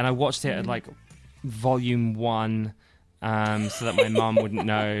 Yeah, and I watched it at like volume 1. So that my mum wouldn't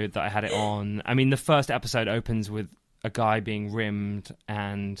know that I had it on. I mean, the first episode opens with a guy being rimmed,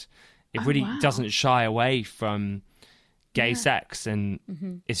 and it really doesn't shy away from gay sex,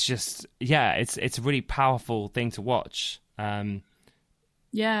 and it's just it's a really powerful thing to watch.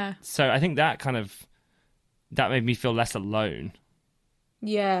 Yeah. So I think that made me feel less alone.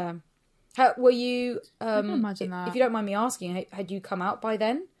 Yeah. How, were you? I can imagine that. If you don't mind me asking, had you come out by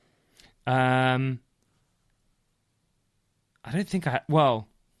then? I don't think I. Well,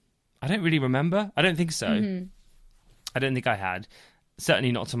 I don't really remember. I don't think so. I don't think I had.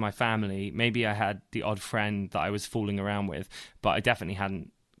 Certainly not to my family. Maybe I had the odd friend that I was fooling around with, but I definitely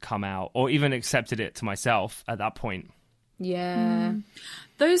hadn't come out or even accepted it to myself at that point. Yeah.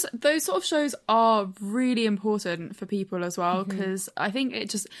 Those sort of shows are really important for people as well, because I think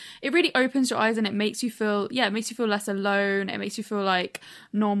it really opens your eyes, and it makes you feel less alone. It makes you feel like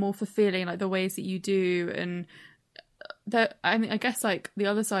normal for feeling like the ways that you do. And I mean, I guess like the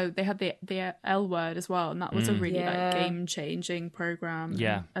other side, they had the L Word as well, and that was a really like game changing program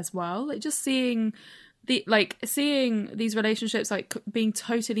as well. Like just seeing these relationships like being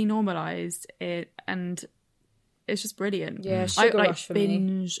totally normalized, and it's just brilliant. Yeah, Sugar I Rush for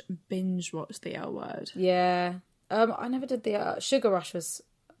me. Binge watched the L Word. Yeah. I never did the Sugar Rush was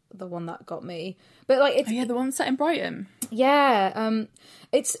the one that got me, but like it's the one set in Brighton. Yeah,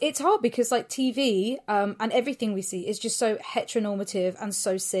 it's hard because like TV and everything we see is just so heteronormative and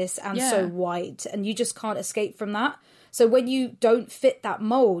so cis and so white, and you just can't escape from that. So when you don't fit that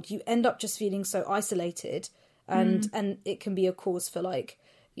mold, you end up just feeling so isolated, and it can be a cause for like,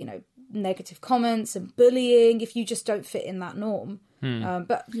 you know, negative comments and bullying if you just don't fit in that norm.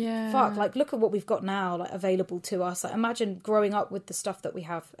 But fuck, like look at what we've got now, like available to us. Like imagine growing up with the stuff that we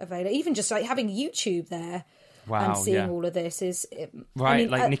have available, even just like having YouTube there. Wow, and seeing all of this is right. I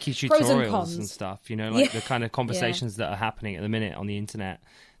mean, like Nikki tutorials and stuff, you know, like the kind of conversations that are happening at the minute on the internet.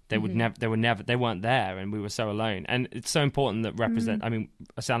 They would they weren't there, and we were so alone. And it's so important that I mean,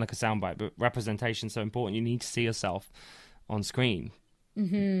 I sound like a soundbite, but representation is so important. You need to see yourself on screen.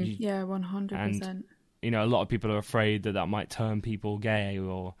 100%. You know, a lot of people are afraid that might turn people gay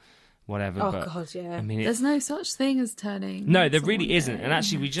or whatever. Oh, but, God, yeah. I mean, there's no such thing as turning. No, there really isn't. And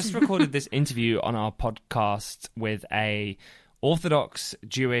actually, we just recorded this interview on our podcast with a Orthodox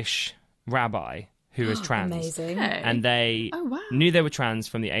Jewish rabbi who is trans. Amazing. And they knew they were trans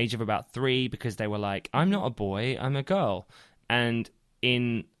from the age of about 3 because they were like, I'm not a boy, I'm a girl. And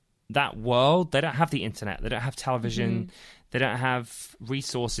in that world, they don't have the internet, they don't have television, they don't have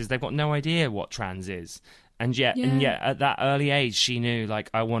resources, they've got no idea what trans is. And yet at that early age, she knew, like,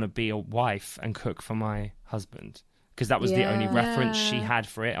 I want to be a wife and cook for my husband. Because that was the only reference she had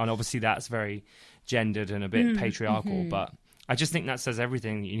for it. And obviously that's very gendered and a bit patriarchal. But I just think that says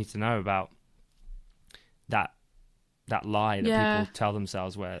everything you need to know about that lie that people tell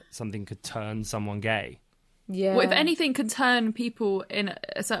themselves, where something could turn someone gay. Yeah. Well, if anything could turn people in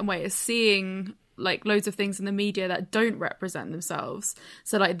a certain way, is seeing like loads of things in the media that don't represent themselves.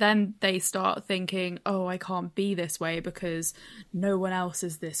 So like then they start thinking, oh, I can't be this way because no one else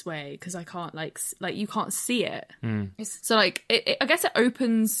is this way, because I can't like you can't see it. So like I guess it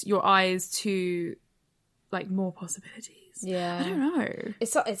opens your eyes to like more possibilities. Yeah, I don't know.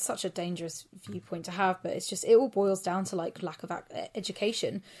 It's such a dangerous viewpoint to have, but it's just, it all boils down to like lack of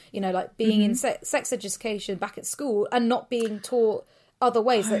education. You know, like being in sex education back at school and not being taught other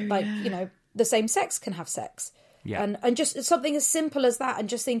ways that like you know, the same sex can have sex. Yeah. And just something as simple as that, and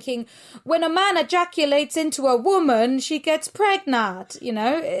just thinking when a man ejaculates into a woman, she gets pregnant. You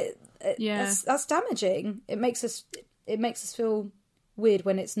know, that's damaging. It makes us feel weird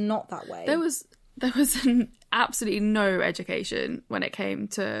when it's not that way. There was absolutely no education when it came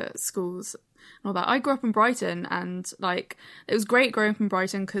to schools and all that. I grew up in Brighton, and like it was great growing up in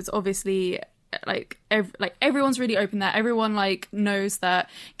Brighton because obviously everyone's really open there. Everyone like knows that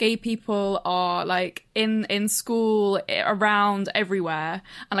gay people are like in school, around, everywhere,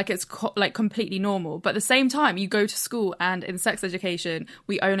 and like it's like completely normal. But at the same time, you go to school and in sex education,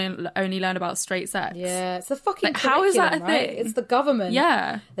 we only learn about straight sex. Yeah, it's the fucking like, how is that a right? thing? It's the government.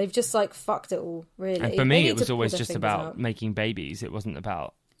 Yeah, they've just like fucked it all. Really, And for me, it was always just about making babies. It wasn't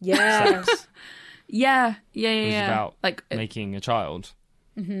about sex. yeah. It was about like making a child.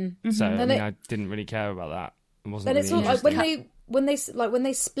 So I mean, I didn't really care about that. It wasn't. And really it's all like when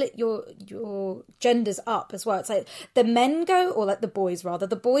they split your genders up as well. It's like the men go, or like the boys rather.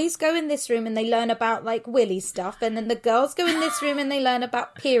 The boys go in this room and they learn about like willy stuff, and then the girls go in this room and they learn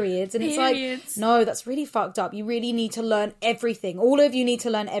about periods. And it's like, no, that's really fucked up. You really need to learn everything. All of you need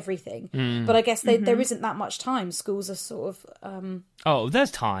to learn everything. But I guess there isn't that much time. Schools are sort of. There's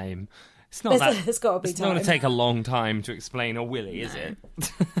time. It's not there's got to be time. It's not going to take a long time to explain a willy, is it?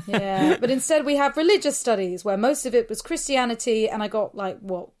 Yeah, but instead we have religious studies where most of it was Christianity, and I got like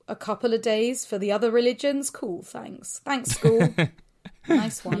a couple of days for the other religions. Cool, thanks school.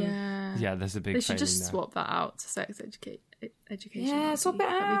 Nice one. Yeah, there's a big. They should just swap that out to sex education. Yeah, swap it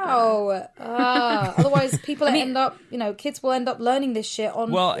out. Otherwise, people kids will end up learning this shit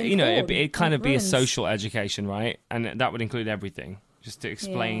on. Well, it kind of be a social education, right? And that would include everything. Just to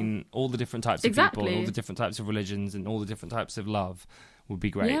explain all the different types of people, all the different types of religions, and all the different types of love would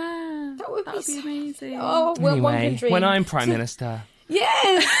be great. Yeah, that would be amazing. Oh, well, anyway, one can dream. When I'm Prime Minister.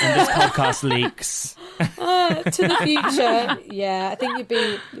 Yes! And this podcast leaks. To the future. Yeah, I think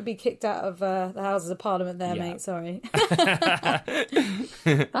you'd be kicked out of the Houses of Parliament there, mate. Sorry.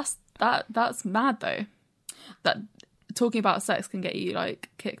 That's mad, though. That talking about sex can get you, like,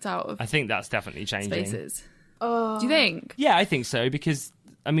 kicked out of I think that's definitely changing. Spaces. Do you think? Yeah, I think so, because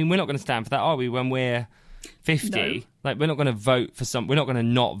I mean, we're not going to stand for that, are we? When we're 50, no. Like we're not going to vote for we're not going to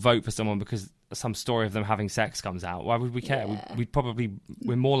not vote for someone because some story of them having sex comes out. Why would we care? Yeah.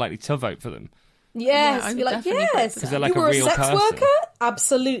 We're more likely to vote for them. Yes, you're like, yes, because they're like you were a real sex person. Worker?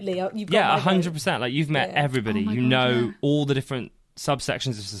 Absolutely, you've got 100%. Like you've met everybody, all the different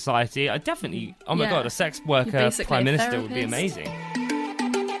subsections of society. I definitely. Oh my god, a sex worker prime minister would be amazing.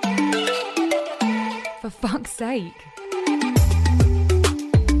 For fuck's sake.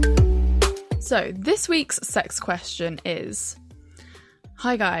 So, this week's sex question is: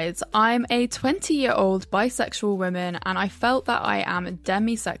 Hi guys, I'm a 20-year-old bisexual woman and I felt that I am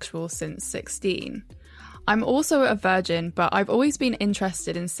demisexual since 16. I'm also a virgin, but I've always been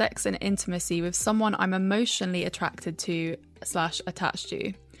interested in sex and intimacy with someone I'm emotionally attracted to / attached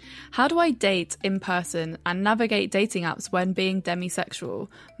to. How do I date in person and navigate dating apps when being demisexual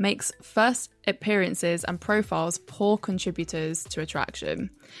makes first appearances and profiles poor contributors to attraction?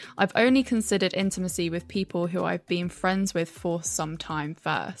 I've only considered intimacy with people who I've been friends with for some time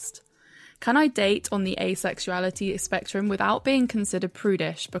first. Can I date on the asexuality spectrum without being considered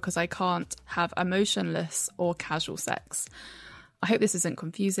prudish because I can't have emotionless or casual sex? I hope this isn't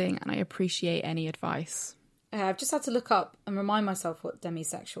confusing and I appreciate any advice. I've just had to look up and remind myself what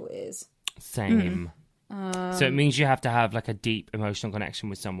demisexual is. Same. So it means you have to have like a deep emotional connection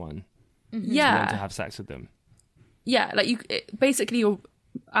with someone. Mm-hmm. You want to have sex with them. Yeah, like basically you're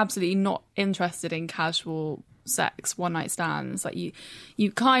absolutely not interested in casual sex, one night stands. Like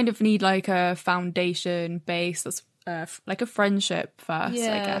you kind of need like a foundation base that's like a friendship first.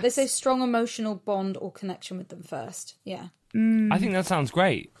 Yeah, I guess. they say strong emotional bond or connection with them first. Yeah. I think that sounds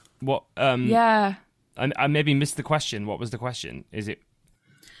great. What? Yeah. I maybe missed the question. What was the question? Is it?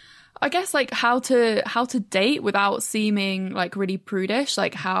 I guess like how to date without seeming like really prudish.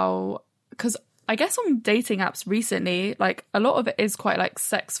 Like how, because I guess on dating apps recently, like a lot of it is quite like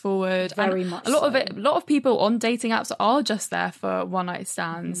sex forward. Very much. A lot of people on dating apps are just there for one night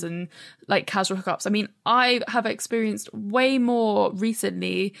stands and like casual hookups. I mean, I have experienced way more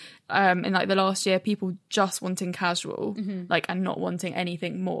recently in like the last year, people just wanting casual, like, and not wanting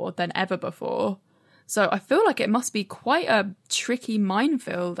anything more than ever before. So I feel like it must be quite a tricky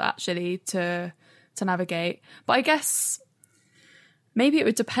minefield actually to navigate. But I guess maybe it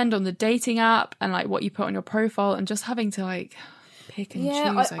would depend on the dating app and like what you put on your profile and just having to like pick and choose,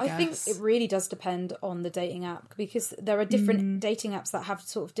 I guess. I think it really does depend on the dating app, because there are different dating apps that have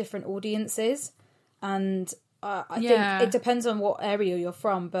sort of different audiences. And I think it depends on what area you're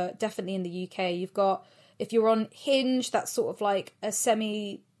from, but definitely in the UK, you've got, if you're on Hinge, that's sort of like a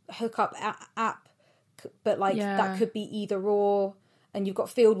semi-hookup app, but like that could be either or. And you've got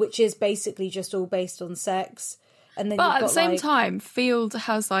Field, which is basically just all based on sex. And then but at the same time, Field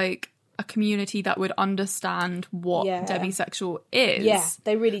has like a community that would understand what demisexual is. Yeah,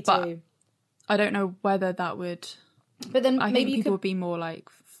 they really do. But I don't know whether that would. But then I maybe think people would be more like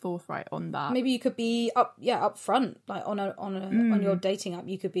forthright on that. Maybe you could be up front, like on your dating app.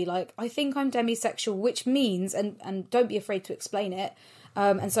 You could be like, I think I'm demisexual, which means, and don't be afraid to explain it.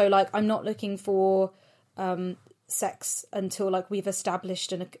 And so like, I'm not looking for sex until like we've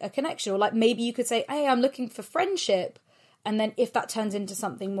established a connection, or like maybe you could say, hey, I'm looking for friendship, and then if that turns into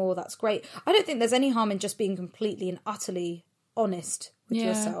something more, that's great. I don't think there's any harm in just being completely and utterly honest with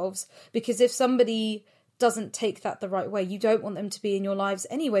yourselves, because if somebody doesn't take that the right way, you don't want them to be in your lives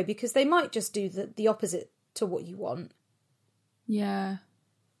anyway, because they might just do the opposite to what you want.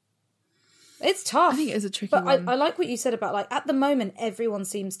 It's tough. I think it is a tricky one. But I like what you said about, like, at the moment, everyone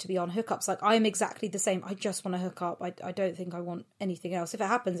seems to be on hookups. Like, I'm exactly the same. I just want to hook up. I don't think I want anything else. If it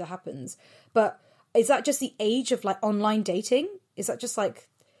happens, it happens. But is that just the age of, like, online dating? Is that just, like,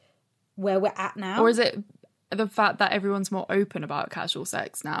 where we're at now? Or is it the fact that everyone's more open about casual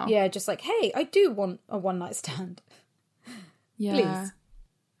sex now? Yeah, just like, hey, I do want a one-night stand. Yeah. Please.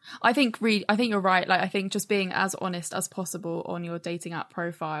 I think you're right. Like, I think just being as honest as possible on your dating app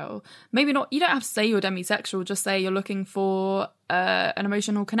profile. Maybe not, you don't have to say you're demisexual, just say you're looking for an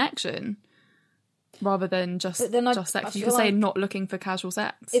emotional connection rather than just sex. You can say not looking for casual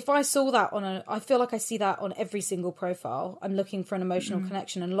sex. If I saw that I feel like I see that on every single profile. I'm looking for an emotional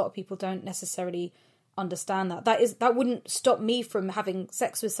connection, and a lot of people don't necessarily understand that wouldn't stop me from having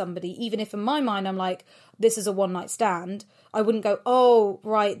sex with somebody, even if in my mind I'm like, this is a one night stand. I wouldn't go, oh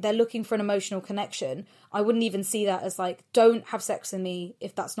right, they're looking for an emotional connection. I wouldn't even see that as like, don't have sex with me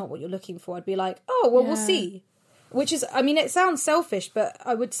if that's not what you're looking for. I'd be like, oh well, we'll see. Which is, I mean, it sounds selfish, but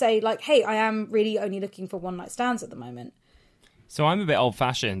I would say like, hey, I am really only looking for one night stands at the moment. So I'm a bit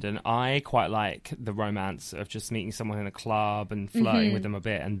old-fashioned, and I quite like the romance of just meeting someone in a club and flirting with them a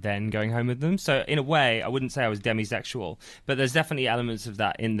bit and then going home with them. So in a way, I wouldn't say I was demisexual, but there's definitely elements of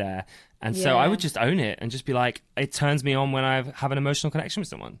that in there. And so I would just own it and just be like, it turns me on when I have an emotional connection with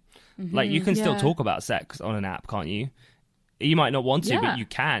someone. Like, you can still talk about sex on an app, can't you? You might not want to, but you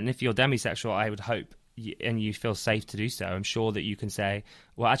can. If you're demisexual, I would hope, and you feel safe to do so, I'm sure that you can say,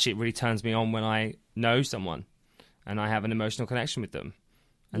 well, actually, it really turns me on when I know someone and I have an emotional connection with them.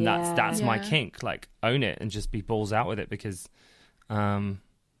 And that's my kink. Like, own it and just be balls out with it, because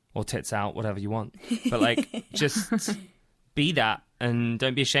or tits out, whatever you want. But like, just be that and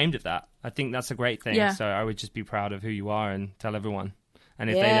don't be ashamed of that. I think that's a great thing. So I would just be proud of who you are and tell everyone. And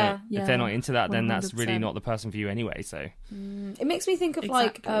if if they're not into that, then 100%. That's really not the person for you anyway. So it makes me think of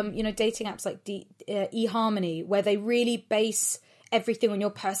like dating apps like eHarmony, where they really base everything on your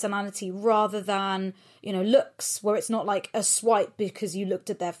personality rather than looks, where it's not like a swipe because you looked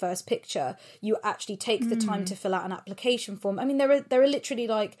at their first picture. You actually take the time to fill out an application form. I mean, there are literally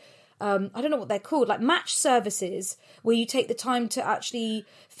like I don't know what they're called, like match services, where you take the time to actually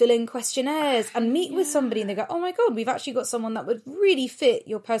fill in questionnaires and meet with somebody, and they go, oh my god, we've actually got someone that would really fit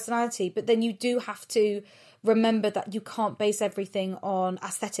your personality. But then you do have to remember that you can't base everything on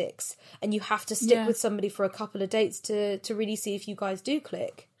aesthetics, and you have to stick with somebody for a couple of dates to really see if you guys do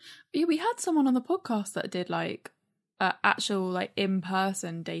click. Yeah, we had someone on the podcast that did like actual like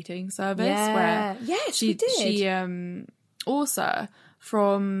in-person dating service where she did. She also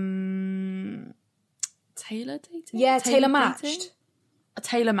from Taylor Dating? Yeah, Taylor Matched.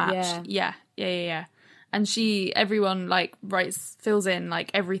 Taylor Matched. Yeah. And everyone like fills in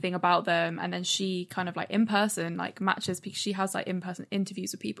like everything about them, and then she kind of like in person like matches, because she has like in-person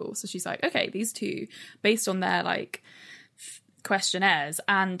interviews with people. So she's like, okay, these two, based on their like questionnaires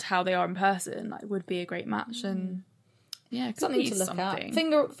and how they are in person, like would be a great match. And something to look at.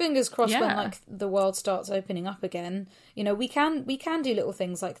 Fingers crossed when like the world starts opening up again. You know, we can do little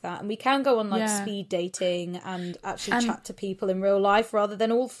things like that, and we can go on like speed dating and actually chat to people in real life rather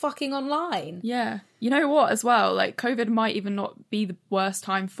than all fucking online. Yeah. You know what, as well, like COVID might even not be the worst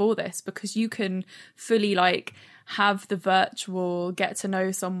time for this, because you can fully like have the virtual get to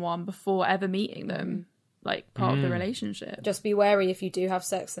know someone before ever meeting them, like part of the relationship. Just be wary if you do have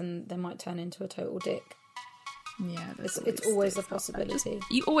sex and they might turn into a total dick. Yeah, it's always a possibility.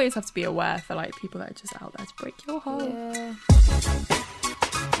 You always have to be aware for like people that are just out there to break your heart. Yeah.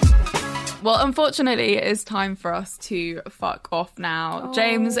 Well, unfortunately, it is time for us to fuck off now.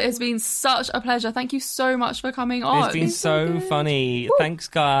 James, it's been such a pleasure. Thank you so much for coming on. It's been so funny. Woo. Thanks,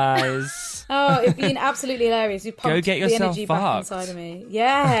 guys. It's been absolutely hilarious. You pumped Go get yourself the energy fucked. back inside of me.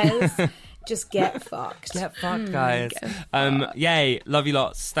 Yes. Just get fucked. Get fucked, guys. Yay. Love you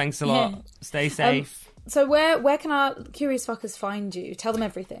lots. Thanks a lot. Stay safe. So where can our curious fuckers find you? Tell them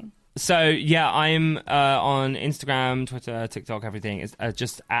everything. So I'm on Instagram, Twitter, TikTok, everything. It's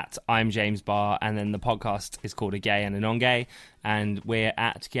just at I'm James Barr, and then the podcast is called A Gay and a Non-Gay, and we're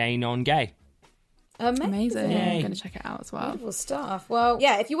at Gay Non-Gay. Amazing. Yay. I'm going to check it out as well. Beautiful stuff. Well,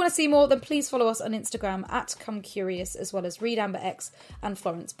 yeah, if you want to see more, then please follow us on Instagram at Come Curious, as well as Reed Amber X and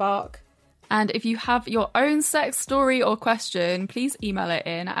Florence Bark. And if you have your own sex story or question, please email it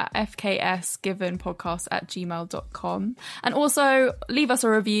in at fksgivenpodcast@gmail.com. And also leave us a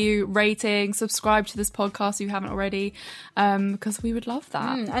review, rating, subscribe to this podcast if you haven't already, because we would love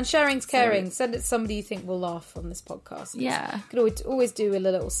that. And sharing's caring. Send it to somebody you think will laugh on this podcast. Yeah. You could always do a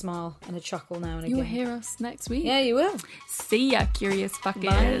little smile and a chuckle now and again. You'll hear us next week. Yeah, you will. See ya, curious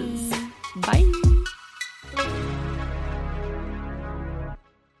fuckers. Bye.